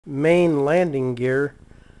main landing gear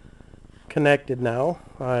connected now.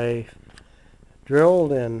 I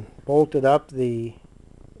drilled and bolted up the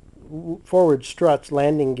forward struts,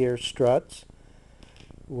 landing gear struts,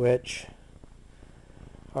 which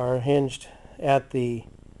are hinged at the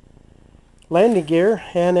landing gear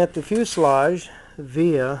and at the fuselage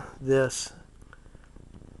via this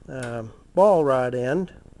ball rod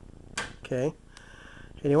end. Okay,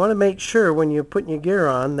 and you want to make sure when you're putting your gear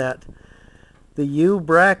on that the U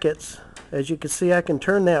brackets, as you can see, I can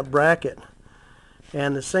turn that bracket,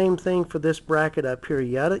 and the same thing for this bracket up here.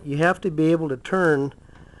 You have to be able to turn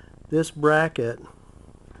this bracket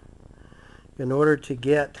in order to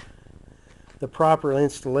get the proper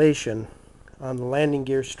installation on the landing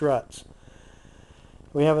gear struts.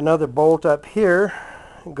 We have another bolt up here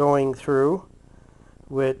going through,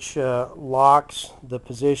 which locks the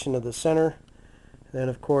position of the center. Then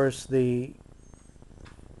of course the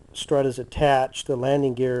strut is attached, the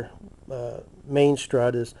landing gear main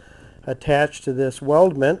strut is attached to this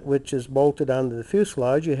weldment, which is bolted onto the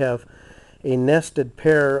fuselage. You have a nested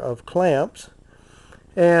pair of clamps,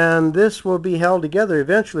 and this will be held together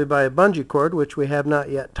eventually by a bungee cord, which we have not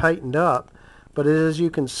yet tightened up. But as you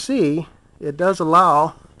can see, it does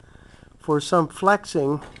allow for some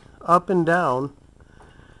flexing up and down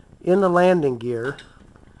in the landing gear.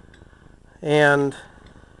 And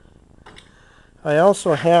I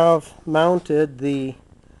also have mounted the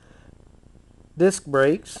disc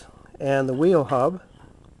brakes and the wheel hub.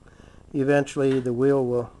 Eventually the wheel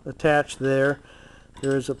will attach there.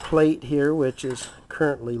 There's a plate here which is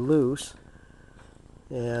currently loose,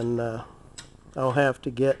 and I'll have to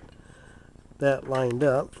get that lined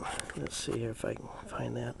up. Let's see here if I can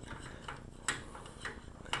find that.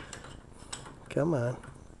 Come on.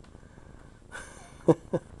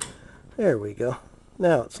 There we go.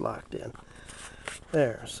 Now it's locked in.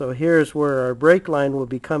 There. So here's where our brake line will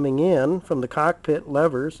be coming in from the cockpit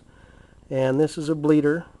levers, and this is a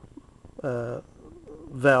bleeder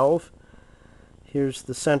valve. Here's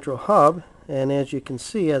the central hub, and as you can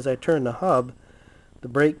see, as I turn the hub, the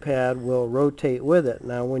brake pad will rotate with it.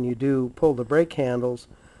 Now when you do pull the brake handles,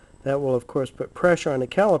 that will of course put pressure on the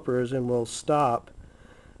calipers and will stop,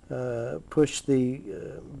 push the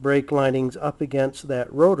brake linings up against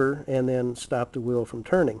that rotor and then stop the wheel from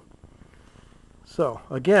turning. So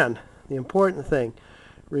again, the important thing,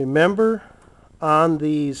 remember on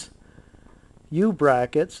these U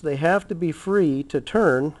brackets, they have to be free to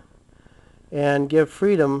turn and give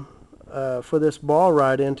freedom for this ball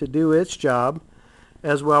rod end to do its job,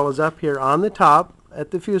 as well as up here on the top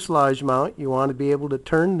at the fuselage mount. You want to be able to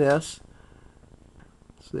turn this.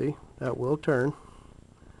 See, that will turn.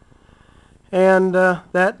 And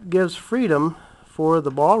that gives freedom for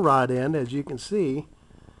the ball rod end, as you can see,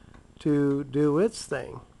 to do its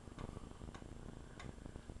thing.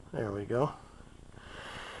 There we go.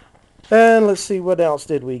 And let's see, what else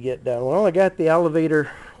did we get done? Well, I got the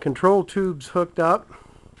elevator control tubes hooked up,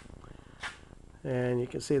 and you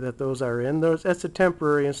can see that those are in. That's a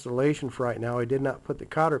temporary installation for right now. I did not put the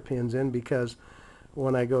cotter pins in because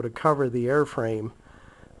when I go to cover the airframe,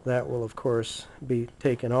 that will of course be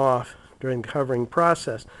taken off during the covering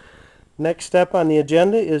process. Next step on the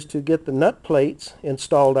agenda is to get the nut plates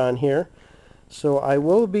installed on here. So I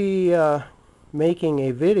will be making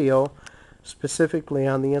a video specifically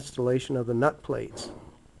on the installation of the nut plates.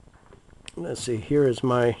 Let's see, here is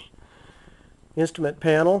my instrument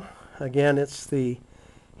panel. Again, it's the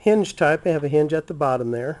hinge type. I have a hinge at the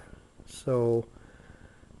bottom there, so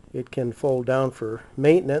it can fold down for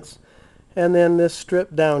maintenance. And then this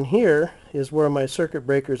strip down here is where my circuit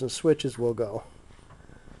breakers and switches will go.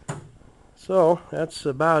 So that's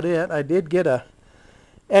about it. I did get a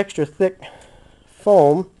extra thick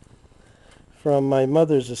foam from my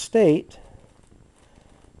mother's estate.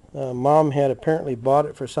 Mom had apparently bought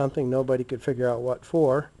it for something nobody could figure out what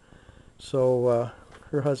for. So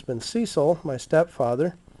her husband Cecil, my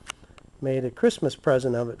stepfather, made a Christmas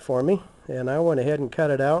present of it for me, and I went ahead and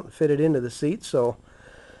cut it out and fit it into the seat. So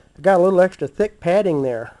I got a little extra thick padding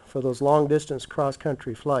there for those long distance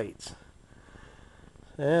cross-country flights.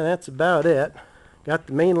 And that's about it. Got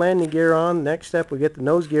the main landing gear on. Next step, we get the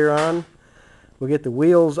nose gear on. We'll get the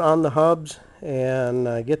wheels on the hubs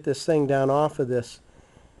and get this thing down off of this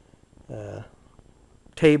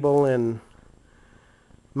table and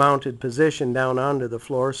mounted position down onto the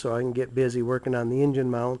floor so I can get busy working on the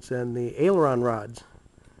engine mounts and the aileron rods.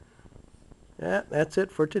 That's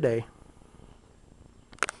it for today.